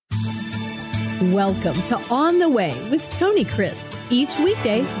Welcome to On the Way with Tony Crisp. Each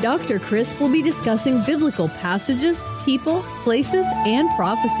weekday, Dr. Crisp will be discussing biblical passages, people, places, and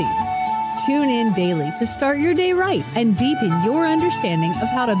prophecies. Tune in daily to start your day right and deepen your understanding of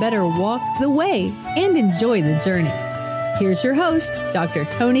how to better walk the way and enjoy the journey. Here's your host, Dr.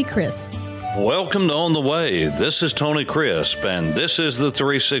 Tony Crisp. Welcome to On the Way. This is Tony Crisp, and this is the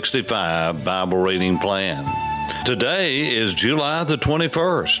 365 Bible Reading Plan. Today is July the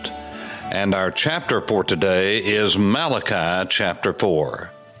 21st, and our chapter for today is Malachi chapter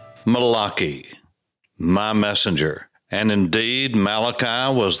 4. Malachi, my messenger. And indeed,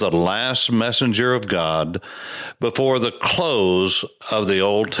 Malachi was the last messenger of God before the close of the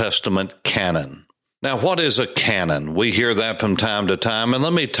Old Testament canon. Now, what is a canon? We hear that from time to time, and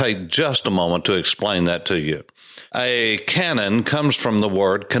let me take just a moment to explain that to you. A canon comes from the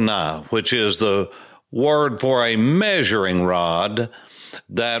word kana, which is the word for a measuring rod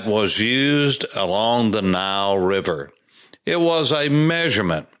that was used along the Nile River. It was a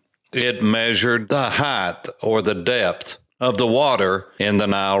measurement. It measured the height or the depth of the water in the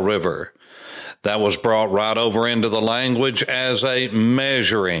Nile River. That was brought right over into the language as a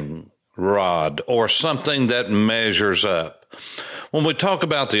measuring rod or something that measures up. When we talk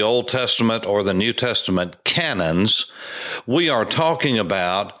about the Old Testament or the New Testament canons, we are talking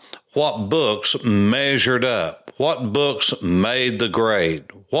about what books measured up, what books made the grade,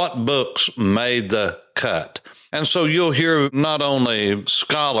 what books made the cut. And so you'll hear not only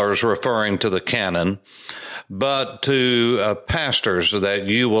scholars referring to the canon, but to pastors that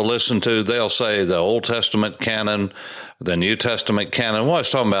you will listen to. They'll say the Old Testament canon, the New Testament canon. What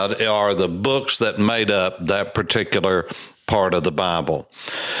it's talking about are the books that made up that particular part of the Bible.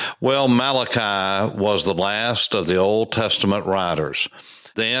 Well, Malachi was the last of the Old Testament writers.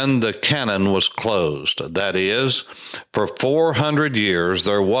 Then the canon was closed. That is, for 400 years,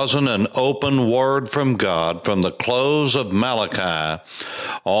 there wasn't an open word from God from the close of Malachi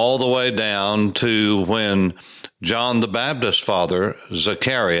all the way down to when John the Baptist's father,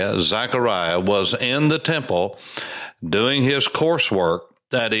 Zechariah, was in the temple doing his coursework.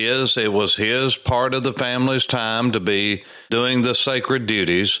 That is, it was his part of the family's time to be doing the sacred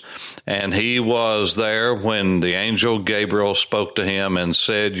duties, and he was there when the angel Gabriel spoke to him and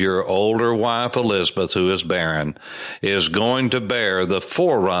said, your older wife Elizabeth, who is barren, is going to bear the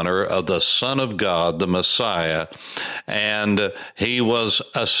forerunner of the Son of God, the Messiah. And he was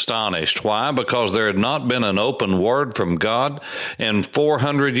astonished. Why? Because there had not been an open word from God in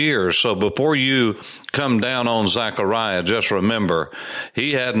 400 years. So before you come down on Zechariah, just remember,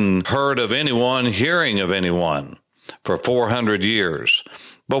 he hadn't heard of anyone hearing of anyone for 400 years.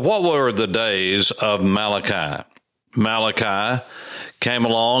 But what were the days of Malachi? Malachi came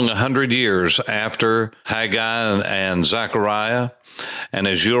along 100 years after Haggai and Zechariah. And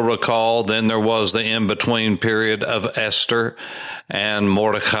as you'll recall, then there was the in-between period of Esther and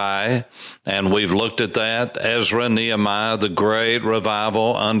Mordecai, and we've looked at that. Ezra, Nehemiah, the great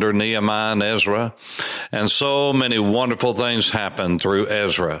revival under Nehemiah and Ezra. And so many wonderful things happened through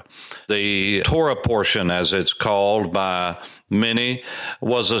Ezra. The Torah portion, as it's called by many,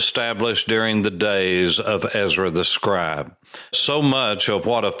 was established during the days of Ezra the scribe. So much of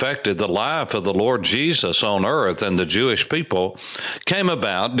what affected the life of the Lord Jesus on earth and the Jewish people came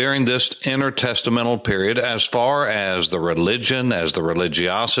about during this intertestamental period, as far as the religion, as the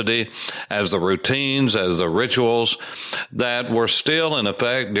religiosity, as the routines, as the rituals that were still in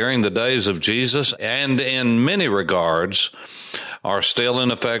effect during the days of Jesus, and in many regards are still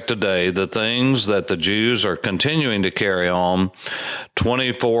in effect today, the things that the Jews are continuing to carry on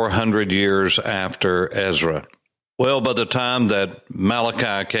 2,400 years after Ezra. Well, by the time that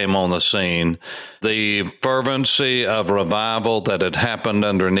Malachi came on the scene, the fervency of revival that had happened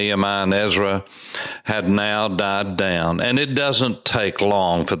under Nehemiah and Ezra had now died down, and it doesn't take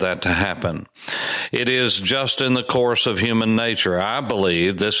long for that to happen. It is just in the course of human nature. I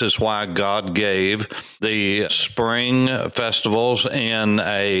believe this is why God gave the spring festivals in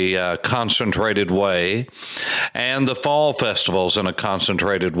a concentrated way and the fall festivals in a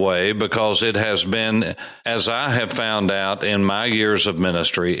concentrated way, because it has been, as I have found out in my years of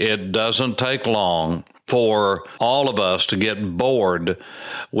ministry, it doesn't take long for all of us to get bored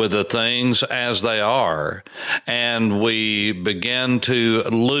with the things as they are, and we begin to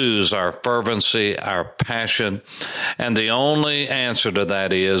lose our fervency, our passion, and the only answer to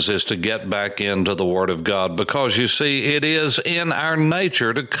that is to get back into the Word of God, because you see, it is in our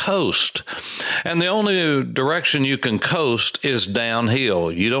nature to coast, and the only direction you can coast is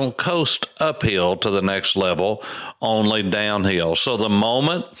downhill. You don't coast uphill to the next level, only downhill. So the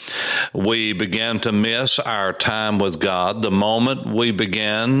moment we begin to miss miss our time with God the moment we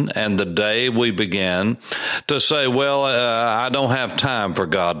begin and the day we begin to say, well, I don't have time for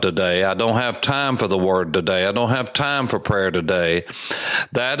God today. I don't have time for the Word today. I don't have time for prayer today.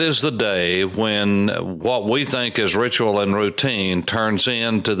 That is the day when what we think is ritual and routine turns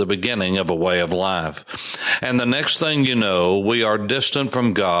into the beginning of a way of life. And the next thing you know, we are distant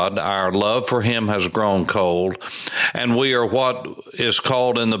from God. Our love for Him has grown cold, and we are what is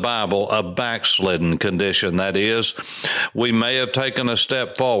called in the Bible a backslidden condition. That is, we may have taken a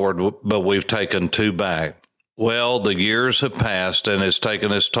step forward, but we've taken two back. Well, the years have passed, and it's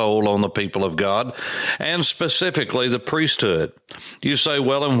taken its toll on the people of God, and specifically the priesthood. You say,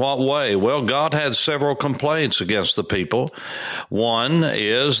 well, in what way? Well, God had several complaints against the people. One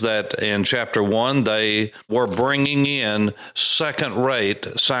is that in chapter 1, they were bringing in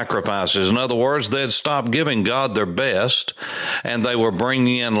second-rate sacrifices. In other words, they'd stopped giving God their best, and they were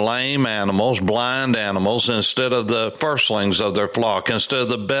bringing in lame animals, blind animals, instead of the firstlings of their flock, instead of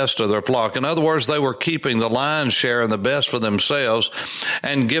the best of their flock. In other words, they were keeping the lion's share and the best for themselves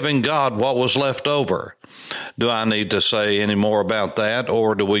and giving God what was left over. Do I need to say any more about that,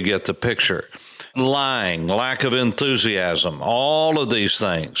 or do we get the picture? Lying, lack of enthusiasm, all of these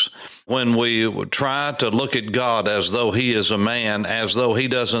things. When we try to look at God as though He is a man, as though He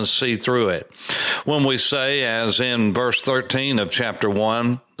doesn't see through it. When we say, as in verse 13 of chapter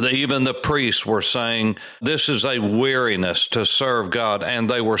 1, that even the priests were saying, this is a weariness to serve God, and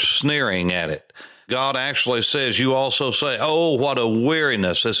they were sneering at it. God actually says, you also say, oh, what a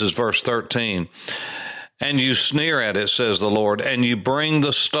weariness. This is verse 13. And you sneer at it, says the Lord, and you bring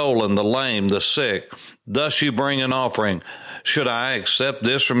the stolen, the lame, the sick. Thus you bring an offering. Should I accept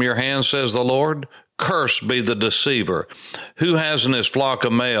this from your hand, says the Lord? Cursed be the deceiver, who has in his flock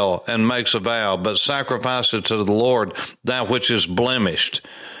a male and makes a vow, but sacrifices to the Lord that which is blemished.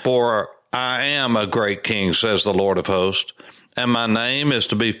 For I am a great king, says the Lord of hosts, and my name is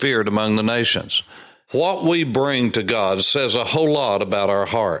to be feared among the nations. What we bring to God says a whole lot about our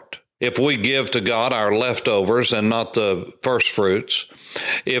heart. If we give to God our leftovers and not the first fruits,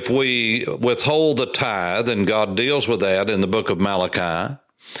 if we withhold the tithe, and God deals with that in the book of Malachi,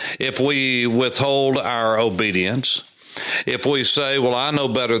 if we withhold our obedience, if we say, well, I know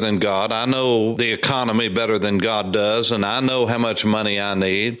better than God, I know the economy better than God does, and I know how much money I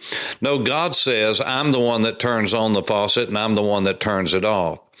need. No, God says, I'm the one that turns on the faucet, and I'm the one that turns it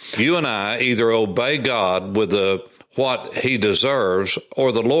off. You and I either obey God with what He deserves,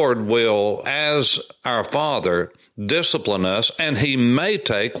 or the Lord will, as our Father, discipline us, and He may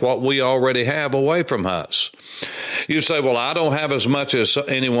take what we already have away from us. You say, well, I don't have as much as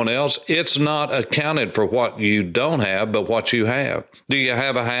anyone else. It's not accounted for what you don't have, but what you have. Do you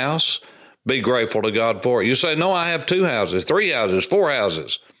have a house? Be grateful to God for it. You say, no, I have 2 houses, 3 houses, 4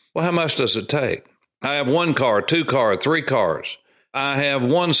 houses. Well, how much does it take? I have 1 car, 2 cars, 3 cars. I have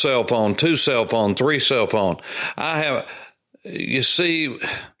 1 cell phone, 2 cell phone, 3 cell phone. You see,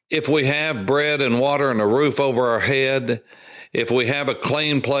 if we have bread and water and a roof over our head, if we have a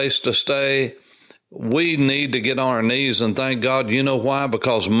clean place to stay, we need to get on our knees and thank God. You know why?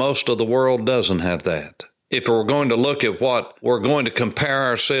 Because most of the world doesn't have that. If we're going to look at what we're going to compare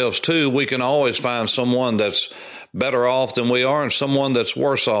ourselves to, we can always find someone that's better off than we are and someone that's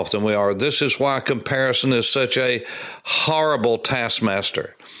worse off than we are. This is why comparison is such a horrible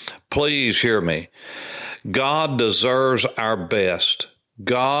taskmaster. Please hear me. God deserves our best.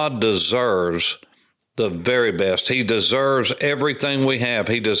 God deserves the very best. He deserves everything we have.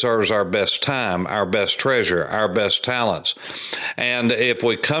 He deserves our best time, our best treasure, our best talents. And if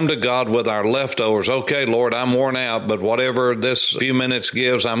we come to God with our leftovers, okay, Lord, I'm worn out, but whatever this few minutes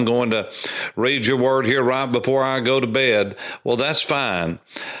gives, I'm going to read your word here right before I go to bed. Well, that's fine.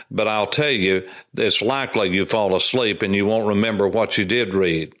 But I'll tell you, it's likely you fall asleep and you won't remember what you did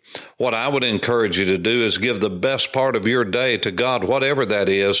read. What I would encourage you to do is give the best part of your day to God, whatever that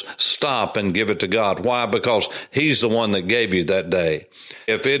is. Stop and give it to God. Why? Because He's the one that gave you that day.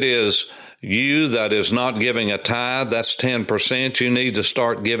 If it is you that is not giving a tithe, that's 10%. You need to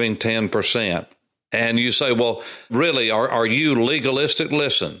start giving 10%. And you say, well, really, are you legalistic?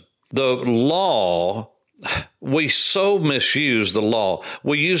 Listen, the law, we so misuse the law.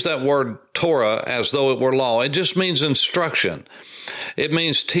 We use that word Torah as though it were law. It just means instruction. It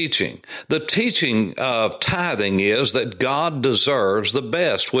means teaching. The teaching of tithing is that God deserves the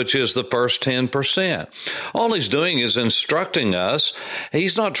best, which is the first 10%. All He's doing is instructing us.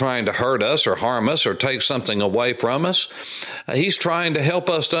 He's not trying to hurt us or harm us or take something away from us. He's trying to help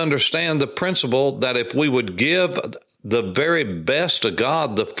us to understand the principle that if we would give the very best of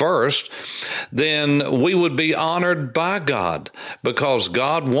God, the first, then we would be honored by God, because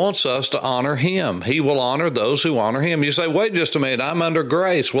God wants us to honor Him. He will honor those who honor Him. You say, wait just a minute, I'm under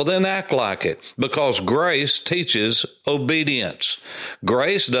grace. Well, then act like it, because grace teaches obedience.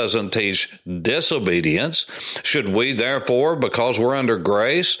 Grace doesn't teach disobedience. Should we therefore, because we're under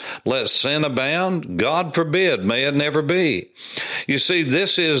grace, let sin abound? God forbid, may it never be. You see,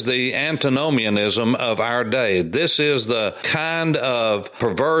 this is the antinomianism of our day. This is the kind of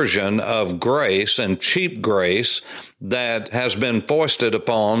perversion of grace and cheap grace that has been foisted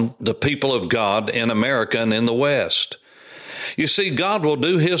upon the people of God in America and in the West. You see, God will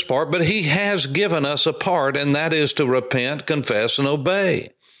do His part, but He has given us a part, and that is to repent, confess, and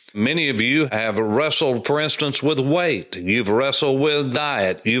obey. Many of you have wrestled, for instance, with weight. You've wrestled with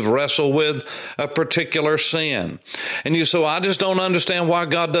diet. You've wrestled with a particular sin. And you say, I just don't understand why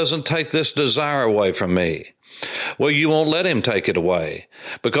God doesn't take this desire away from me. Well, you won't let Him take it away,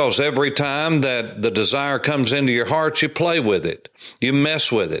 because every time that the desire comes into your heart, you play with it. You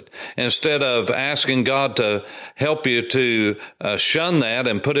mess with it. Instead of asking God to help you to shun that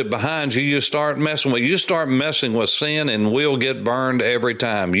and put it behind you, you start messing with it. You start messing with sin, and we'll get burned every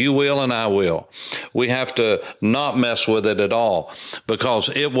time. You will and I will. We have to not mess with it at all,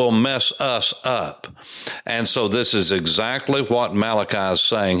 because it will mess us up. And so this is exactly what Malachi is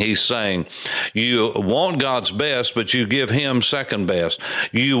saying. He's saying, you want God's best, but you give Him second best.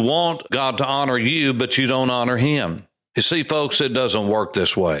 You want God to honor you, but you don't honor Him. You see, folks, it doesn't work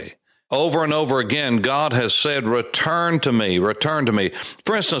this way. Over and over again, God has said, return to me, return to me.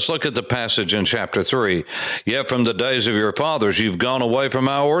 For instance, look at the passage in chapter 3. Yet from the days of your fathers, you've gone away from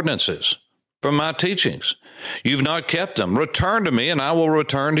my ordinances, from my teachings. You've not kept them. Return to me, and I will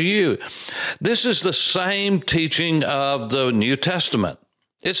return to you. This is the same teaching of the New Testament.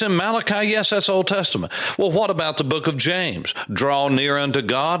 It's in Malachi. Yes, that's Old Testament. Well, what about the book of James? Draw near unto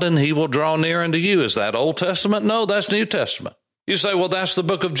God, and He will draw near unto you. Is that Old Testament? No, that's New Testament. You say, well, that's the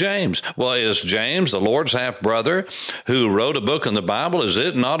book of James. Well, is James, the Lord's half-brother, who wrote a book in the Bible, is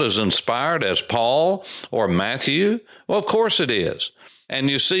it not as inspired as Paul or Matthew? Well, of course it is. And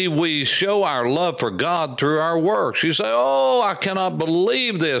you see, we show our love for God through our works. You say, oh, I cannot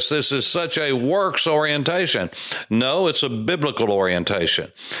believe this. This is such a works orientation. No, it's a biblical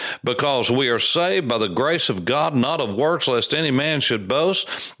orientation, because we are saved by the grace of God, not of works, lest any man should boast.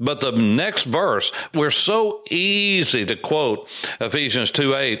 But the next verse, we're so easy to quote Ephesians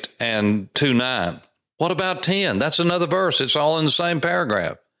 2:8 and 2:9. What about 10? That's another verse. It's all in the same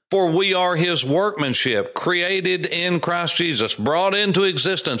paragraph. For we are His workmanship, created in Christ Jesus, brought into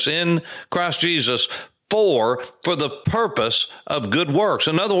existence in Christ Jesus for the purpose of good works.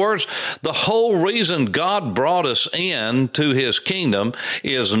 In other words, the whole reason God brought us into His kingdom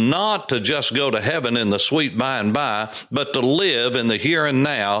is not to just go to heaven in the sweet by and by, but to live in the here and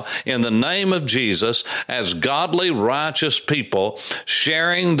now in the name of Jesus as godly, righteous people,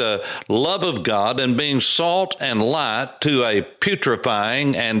 sharing the love of God and being salt and light to a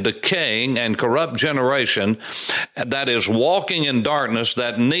putrefying and decaying and corrupt generation that is walking in darkness,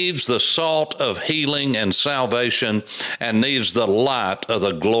 that needs the salt of healing and salvation and needs the light of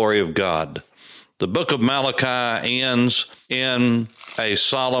the glory of God. The book of Malachi ends in a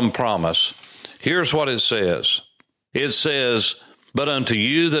solemn promise. Here's what it says. It says, but unto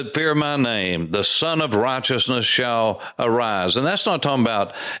you that fear my name, the Son of Righteousness shall arise. And that's not talking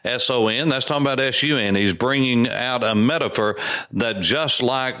about S-O-N, that's talking about S-U-N. He's bringing out a metaphor that just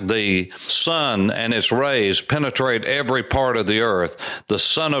like the sun and its rays penetrate every part of the earth, the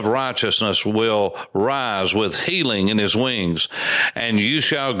Son of Righteousness will rise with healing in His wings. And you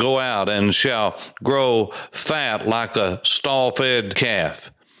shall go out and shall grow fat like a stall-fed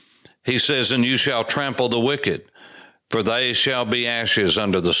calf. He says, and you shall trample the wicked, for they shall be ashes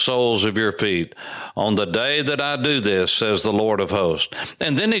under the soles of your feet on the day that I do this, says the Lord of hosts.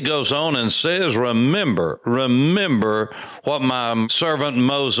 And then he goes on and says, remember what my servant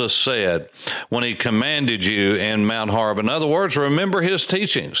Moses said when he commanded you in Mount Horeb. In other words, remember his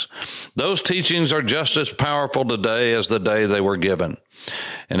teachings. Those teachings are just as powerful today as the day they were given.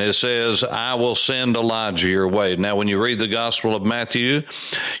 And it says, I will send Elijah your way. Now, when you read the Gospel of Matthew,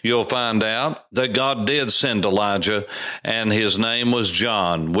 you'll find out that God did send Elijah, and his name was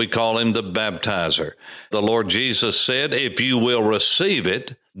John. We call him the baptizer. The Lord Jesus said, if you will receive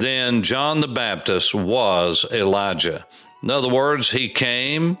it, then John the Baptist was Elijah. In other words, he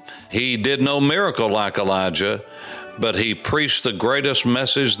came, he did no miracle like Elijah, but he preached the greatest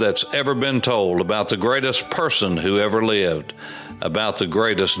message that's ever been told about the greatest person who ever lived, about the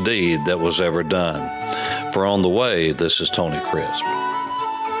greatest deed that was ever done. For On the Way, this is Tony Crisp.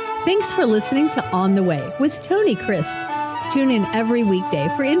 Thanks for listening to On the Way with Tony Crisp. Tune in every weekday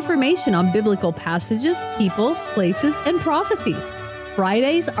for information on biblical passages, people, places, and prophecies.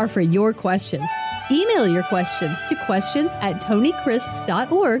 Fridays are for your questions. Email your questions to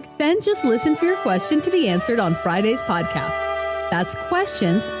questions@tonycrisp.org. Then just listen for your question to be answered on Friday's podcast. That's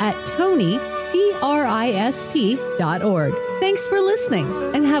questions@tonycrisp.org. Thanks for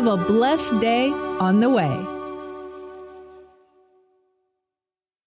listening and have a blessed day on the way.